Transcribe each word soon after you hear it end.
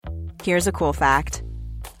Here's a cool fact.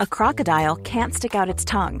 A crocodile can't stick out its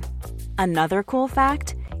tongue. Another cool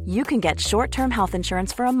fact, you can get short-term health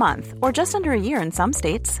insurance for a month or just under a year in some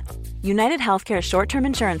states. United Healthcare short-term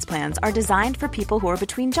insurance plans are designed for people who are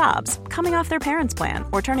between jobs, coming off their parents' plan,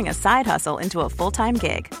 or turning a side hustle into a full-time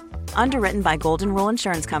gig. Underwritten by Golden Rule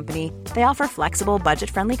Insurance Company, they offer flexible,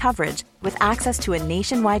 budget-friendly coverage with access to a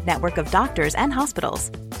nationwide network of doctors and hospitals.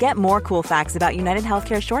 Get more cool facts about United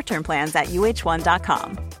Healthcare short-term plans at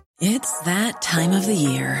uh1.com. It's that time of the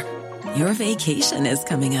year. Your vacation is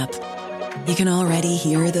coming up. You can already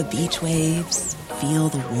hear the beach waves, feel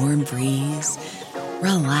the warm breeze,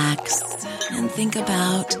 relax, and think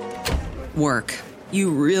about work.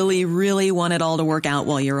 You really, really want it all to work out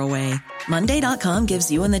while you're away. Monday.com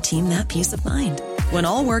gives you and the team that peace of mind. When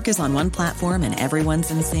all work is on one platform and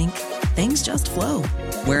everyone's in sync, things just flow.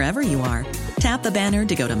 Wherever you are, tap the banner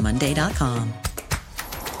to go to Monday.com.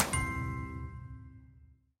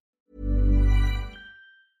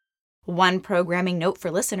 One programming note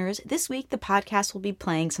for listeners, this week the podcast will be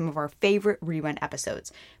playing some of our favorite rerun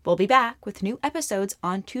episodes. We'll be back with new episodes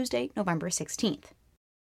on Tuesday, November 16th.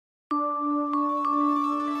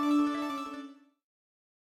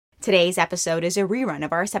 Today's episode is a rerun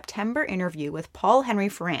of our September interview with Paul Henry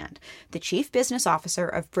Ferrand, the Chief Business Officer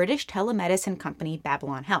of British telemedicine company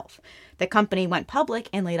Babylon Health. The company went public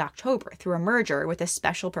in late October through a merger with a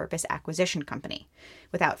special purpose acquisition company.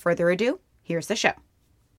 Without further ado, here's the show.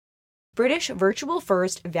 British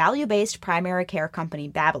virtual-first, value-based primary care company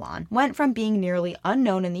Babylon went from being nearly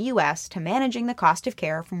unknown in the U.S. to managing the cost of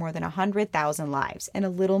care for more than 100,000 lives in a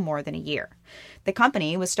little more than a year. The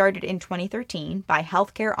company was started in 2013 by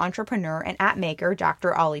healthcare entrepreneur and app maker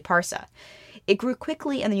Dr. Ali Parsa. It grew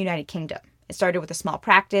quickly in the United Kingdom. It started with a small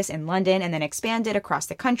practice in London and then expanded across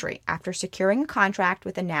the country after securing a contract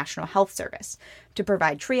with the National Health Service to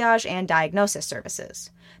provide triage and diagnosis services.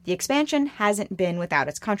 The expansion hasn't been without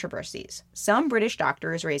its controversies. Some British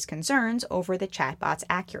doctors raise concerns over the chatbot's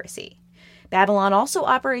accuracy. Babylon also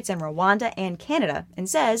operates in Rwanda and Canada and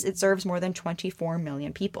says it serves more than 24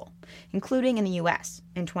 million people, including in the U.S.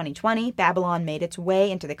 In 2020, Babylon made its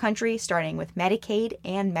way into the country, starting with Medicaid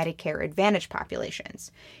and Medicare Advantage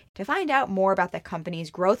populations. To find out more about the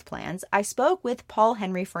company's growth plans, I spoke with Paul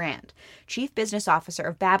Henry Ferrand, Chief Business Officer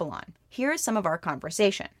of Babylon. Here's some of our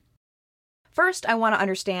conversation. First, I want to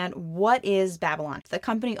understand, what is Babylon? The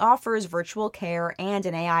company offers virtual care and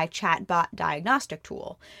an AI chatbot diagnostic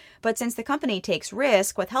tool. But since the company takes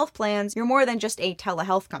risk with health plans, you're more than just a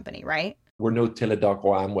telehealth company, right? We're no Teladoc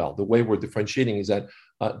or Amwell. The way we're differentiating is that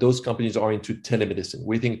those companies are into telemedicine.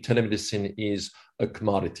 We think telemedicine is a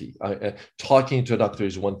commodity. Talking to a doctor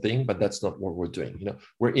is one thing, but that's not what we're doing.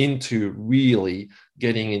 We're into really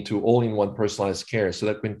getting into all-in-one personalized care so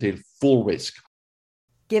that we can take full risk.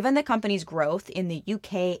 Given the company's growth in the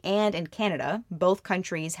UK and in Canada, both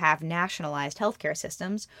countries have nationalized healthcare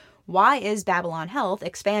systems, why is Babylon Health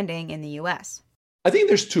expanding in the US? I think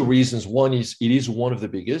there's two reasons. One is it is one of the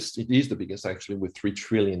biggest. It is the biggest, actually, with $3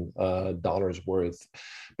 trillion worth.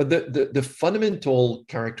 But the fundamental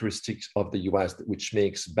characteristics of the US, which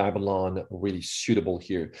makes Babylon really suitable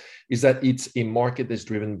here, is that it's a market that's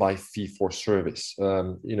driven by fee-for-service,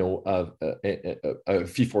 a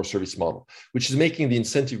fee-for-service model, which is making the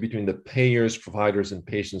incentive between the payers, providers, and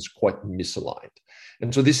patients quite misaligned.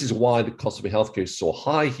 And so this is why the cost of healthcare is so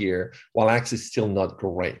high here, while access is still not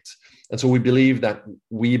great. And so we believe that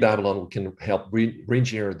we, Babylon, can help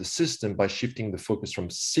re-engineer the system by shifting the focus from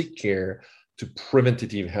sick care to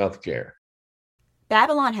preventative healthcare.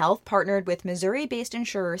 Babylon Health partnered with Missouri-based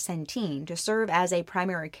insurer Centene to serve as a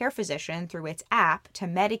primary care physician through its app to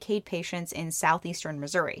Medicaid patients in southeastern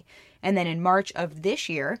Missouri. And then in March of this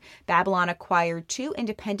year, Babylon acquired 2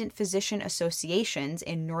 independent physician associations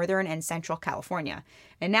in northern and central California.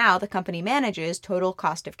 And now the company manages total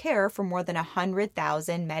cost of care for more than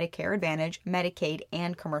 100,000 Medicare Advantage, Medicaid,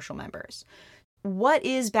 and commercial members. What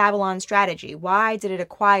is Babylon's strategy? Why did it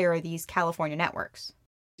acquire these California networks?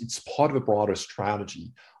 It's part of a broader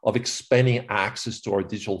strategy of expanding access to our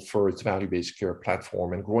digital-first value-based care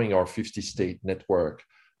platform and growing our 50-state network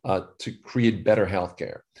to create better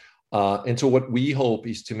healthcare. And so what we hope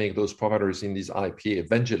is to make those providers in these IPA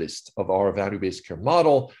evangelists of our value-based care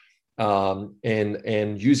model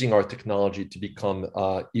and using our technology to become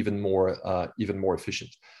even more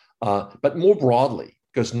efficient. But more broadly,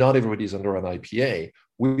 because not everybody is under an IPA,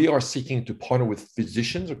 we are seeking to partner with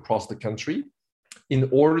physicians across the country in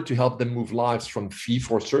order to help them move lives from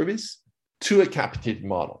fee-for-service to a capitated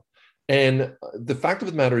model. And the fact of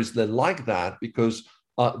the matter is they like that because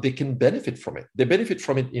they can benefit from it. They benefit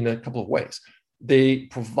from it in a couple of ways. they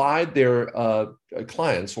provide their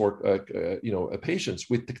clients or patients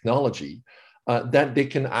with technology that they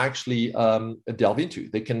can actually delve into.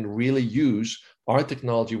 They can really use our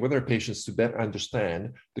technology with their patients to better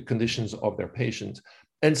understand the conditions of their patients.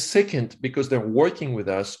 And second, because they're working with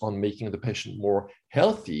us on making the patient more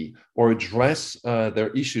healthy or address their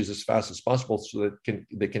issues as fast as possible so that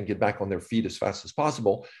they can get back on their feet as fast as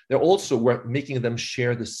possible, we're making them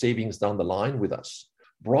share the savings down the line with us.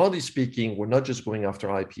 Broadly speaking, we're not just going after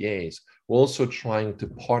IPAs, we're also trying to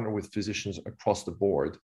partner with physicians across the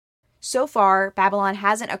board. So far, Babylon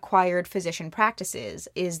hasn't acquired physician practices.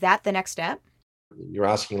 Is that the next step? You're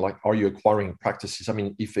asking, like, are you acquiring practices? I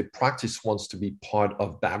mean, if a practice wants to be part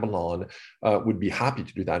of Babylon, we'd be happy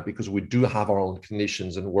to do that because we do have our own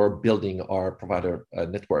clinicians and we're building our provider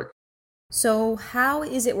network. So how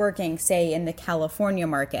is it working, say, in the California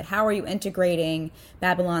market? How are you integrating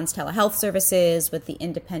Babylon's telehealth services with the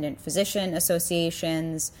independent physician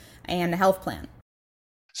associations and the health plan?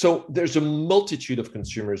 So there's a multitude of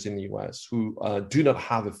consumers in the US who do not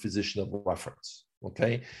have a physician of reference,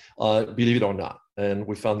 okay? Believe it or not. And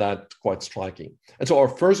we found that quite striking. And so our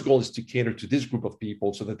first goal is to cater to this group of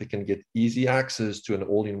people so that they can get easy access to an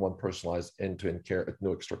all-in-one personalized end-to-end care at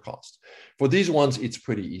no extra cost. For these ones, it's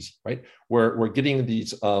pretty easy, right? We're getting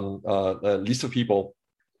these list of people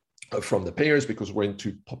from the payers because we're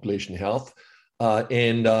into population health.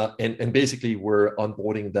 And basically we're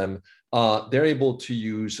onboarding them. They're able to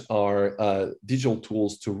use our digital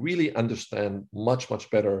tools to really understand much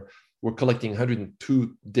better. We're collecting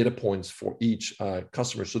 102 data points for each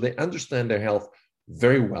customer, so they understand their health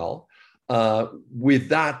very well. With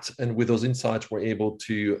that and with those insights, we're able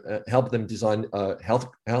to help them design health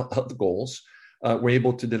goals. We're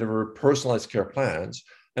able to deliver personalized care plans,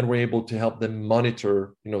 and we're able to help them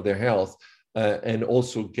monitor, their health. And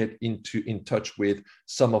also get in touch with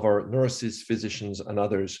some of our nurses, physicians, and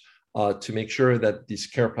others to make sure that these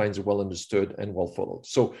care plans are well understood and well followed.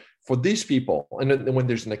 So for these people, and then when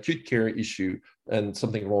there's an acute care issue and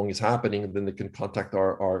something wrong is happening, then they can contact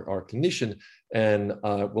our clinician and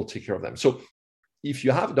we'll take care of them. So if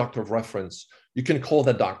you have a doctor of reference, you can call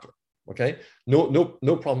that doctor. Okay,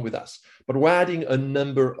 no problem with us. But we're adding a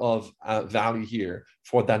number of value here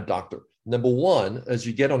for that doctor. Number one, as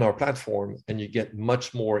you get on our platform and you get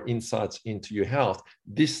much more insights into your health,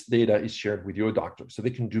 this data is shared with your doctor so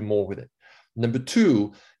they can do more with it. Number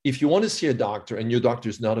two, if you want to see a doctor and your doctor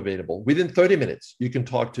is not available, within 30 minutes, you can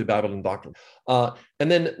talk to a Babylon doctor.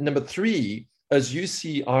 And then number three, as you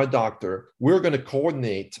see our doctor, we're going to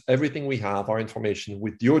coordinate everything we have, our information,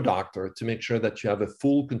 with your doctor to make sure that you have a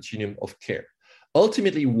full continuum of care.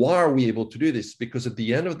 Ultimately, why are we able to do this? Because at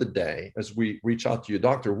the end of the day, as we reach out to your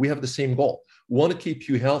doctor, we have the same goal. We want to keep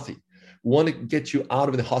you healthy. We want to get you out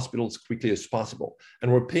of the hospital as quickly as possible.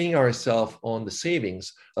 And we're paying ourselves on the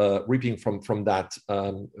savings, reaping from that,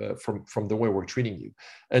 from the way we're treating you.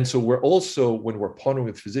 And so we're also, when we're partnering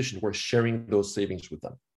with physicians, we're sharing those savings with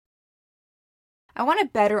them. I want to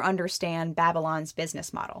better understand Babylon's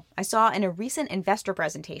business model. I saw in a recent investor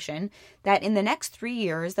presentation that in the next 3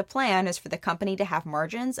 years, the plan is for the company to have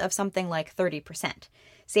margins of something like 30%,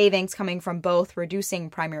 savings coming from both reducing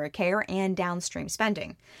primary care and downstream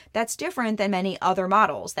spending. That's different than many other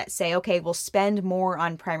models that say, okay, we'll spend more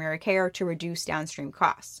on primary care to reduce downstream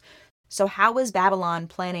costs. So how is Babylon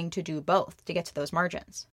planning to do both to get to those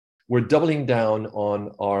margins? We're doubling down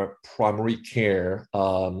on our primary care.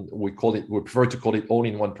 We prefer to call it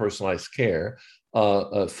all-in-one personalized care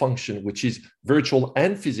function, which is virtual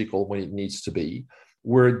and physical when it needs to be.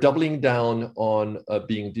 We're doubling down on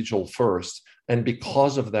being digital first. And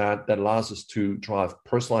because of that, that allows us to drive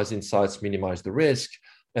personalized insights, minimize the risk,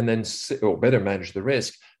 and then or better manage the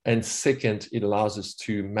risk. And second, it allows us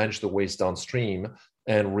to manage the waste downstream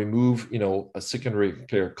and remove, a secondary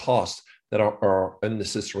care costs that are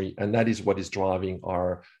unnecessary. And that is what is driving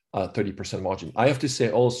our 30% margin. I have to say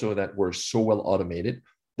also that we're so well automated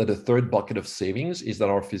that the third bucket of savings is that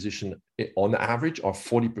our physicians, on average, are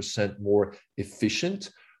 40% more efficient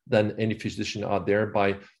than any physician out there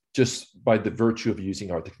by the virtue of using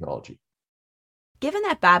our technology. Given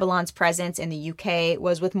that Babylon's presence in the UK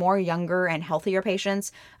was with more younger and healthier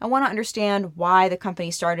patients, I want to understand why the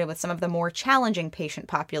company started with some of the more challenging patient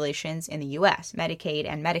populations in the US, Medicaid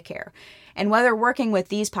and Medicare, and whether working with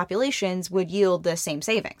these populations would yield the same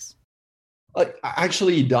savings.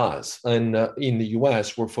 Actually, it does. And in the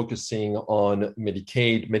US, we're focusing on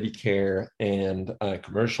Medicaid, Medicare, and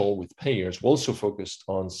commercial with payers. We're also focused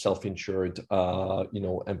on self-insured,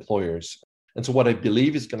 employers. And so what I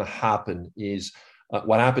believe is going to happen is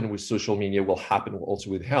what happened with social media will happen also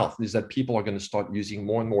with health, is that people are going to start using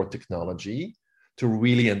more and more technology to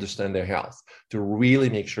really understand their health, to really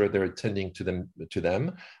make sure they're attending to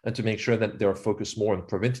them, and to make sure that they're focused more on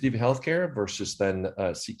preventative healthcare versus then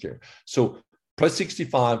sick care. So plus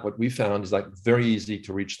 65, what we found is like very easy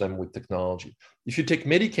to reach them with technology. If you take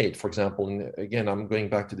Medicaid, for example, and again, I'm going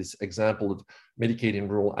back to this example of Medicaid in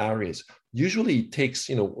rural areas, usually it takes,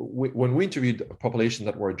 when we interviewed a population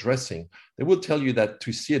that we're addressing, they will tell you that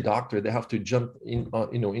to see a doctor, they have to jump in,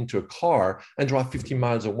 into a car and drive 15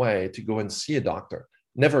 miles away to go and see a doctor.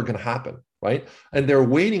 Never going to happen, right? And they're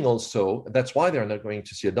waiting also, that's why they're not going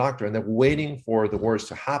to see a doctor, and they're waiting for the worst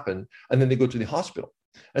to happen, and then they go to the hospital.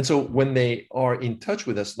 And so when they are in touch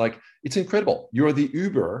with us, like, it's incredible. You're the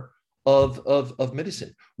Uber of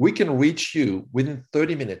medicine. We can reach you within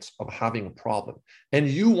 30 minutes of having a problem, and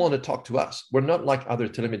you want to talk to us. We're not like other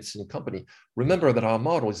telemedicine company. Remember that our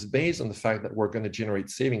model is based on the fact that we're going to generate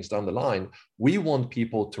savings down the line. We want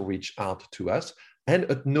people to reach out to us, and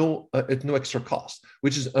at no extra cost,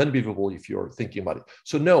 which is unbelievable if you're thinking about it.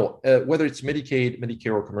 So no, whether it's Medicaid,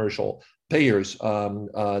 Medicare, or commercial payers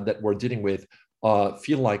that we're dealing with,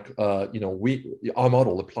 feel like our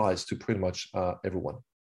model applies to pretty much everyone.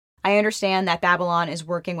 I understand that Babylon is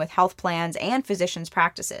working with health plans and physicians'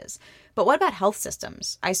 practices. But what about health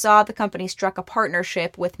systems? I saw the company struck a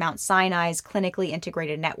partnership with Mount Sinai's clinically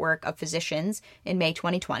integrated network of physicians in May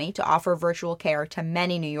 2020 to offer virtual care to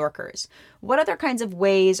many New Yorkers. What other kinds of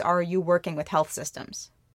ways are you working with health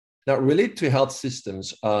systems? Now, related to health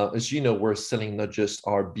systems, as you know, we're selling not just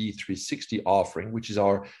our B360 offering, which is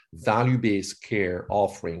our value-based care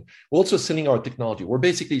offering. We're also selling our technology. We're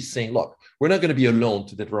basically saying, look, we're not going to be alone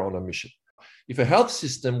to deliver on our mission. If a health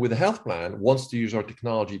system with a health plan wants to use our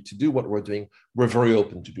technology to do what we're doing, we're very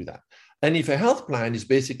open to do that. And if a health plan is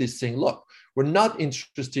basically saying, look, we're not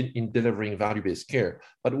interested in delivering value-based care,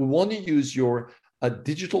 but we want to use your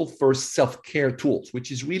digital-first self-care tools,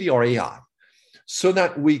 which is really our AI, so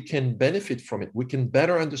that we can benefit from it. We can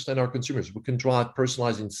better understand our consumers. We can drive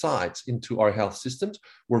personalized insights into our health systems.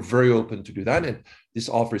 We're very open to do that. And this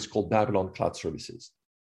offer is called Babylon Cloud Services.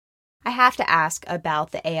 I have to ask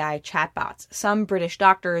about the AI chatbots. Some British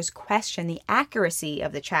doctors question the accuracy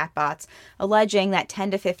of the chatbots, alleging that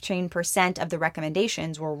 10 to 15% of the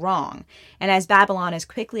recommendations were wrong. And as Babylon is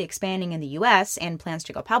quickly expanding in the US and plans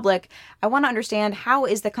to go public, I want to understand, how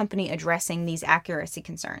is the company addressing these accuracy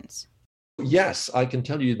concerns? Yes, I can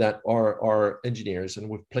tell you that our engineers, and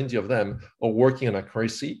with plenty of them, are working on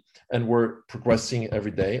accuracy, and we're progressing every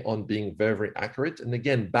day on being very, very accurate. And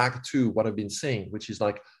again, back to what I've been saying, which is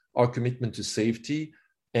like our commitment to safety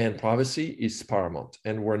and privacy is paramount.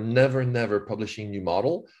 And we're never publishing new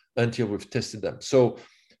model until we've tested them. So,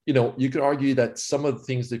 you could argue that some of the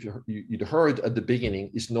things that you'd heard at the beginning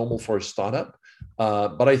is normal for a startup.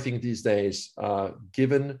 But I think these days,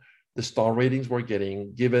 given the star ratings we're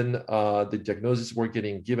getting, given the diagnosis we're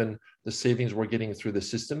getting, given the savings we're getting through the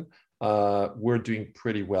system, we're doing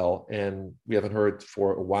pretty well. And we haven't heard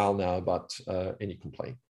for a while now about any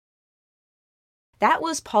complaint. That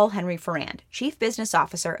was Paul-Henri Ferrand, Chief Business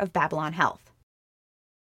Officer of Babylon Health.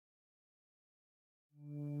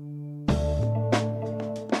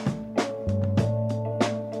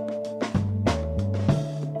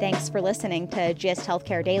 Thanks for listening to GIST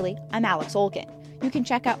Healthcare Daily. I'm Alex Olgin. You can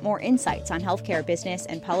check out more insights on healthcare business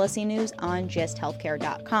and policy news on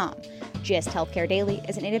gisthealthcare.com. GIST Healthcare Daily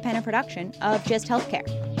is an independent production of GIST Healthcare.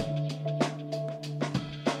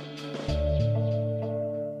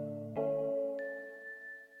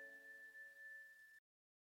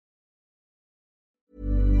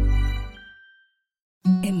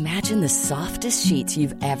 Imagine the softest sheets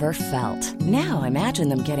you've ever felt. Now imagine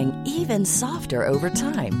them getting even softer over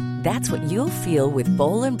time. That's what you'll feel with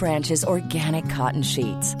Boll & Branch's organic cotton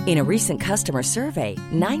sheets. In a recent customer survey,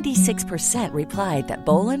 96% replied that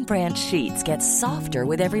Boll & Branch sheets get softer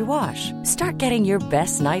with every wash. Start getting your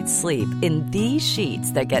best night's sleep in these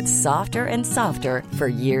sheets that get softer and softer for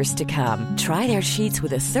years to come. Try their sheets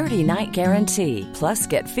with a 30-night guarantee. Plus,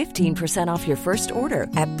 get 15% off your first order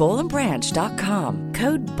at bollandbranch.com.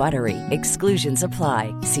 Code BUTTERY. Exclusions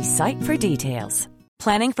apply. See site for details.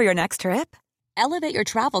 Planning for your next trip? Elevate your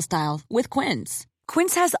travel style with Quince.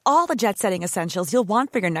 Quince has all the jet-setting essentials you'll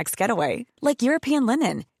want for your next getaway, like European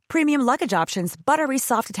linen, premium luggage options, buttery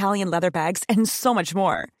soft Italian leather bags, and so much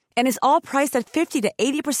more. And is all priced at 50 to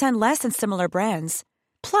 80% less than similar brands.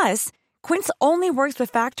 Plus, Quince only works with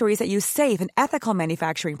factories that use safe and ethical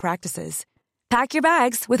manufacturing practices. Pack your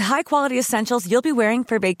bags with high-quality essentials you'll be wearing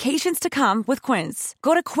for vacations to come with Quince.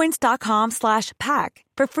 Go to quince.com/pack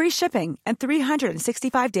for free shipping and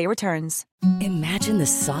 365-day returns. Imagine the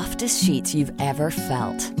softest sheets you've ever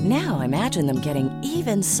felt. Now imagine them getting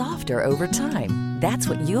even softer over time. That's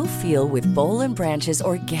what you'll feel with Boll & Branch's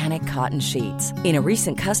organic cotton sheets. In a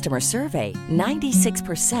recent customer survey,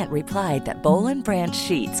 96% replied that Boll & Branch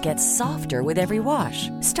sheets get softer with every wash.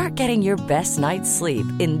 Start getting your best night's sleep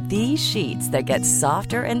in these sheets that get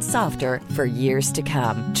softer and softer for years to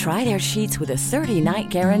come. Try their sheets with a 30-night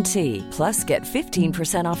guarantee. Plus, get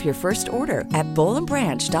 15% off your first order at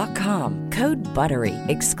bollandbranch.com. Code BUTTERY.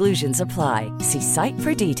 Exclusions apply. See site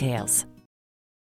for details.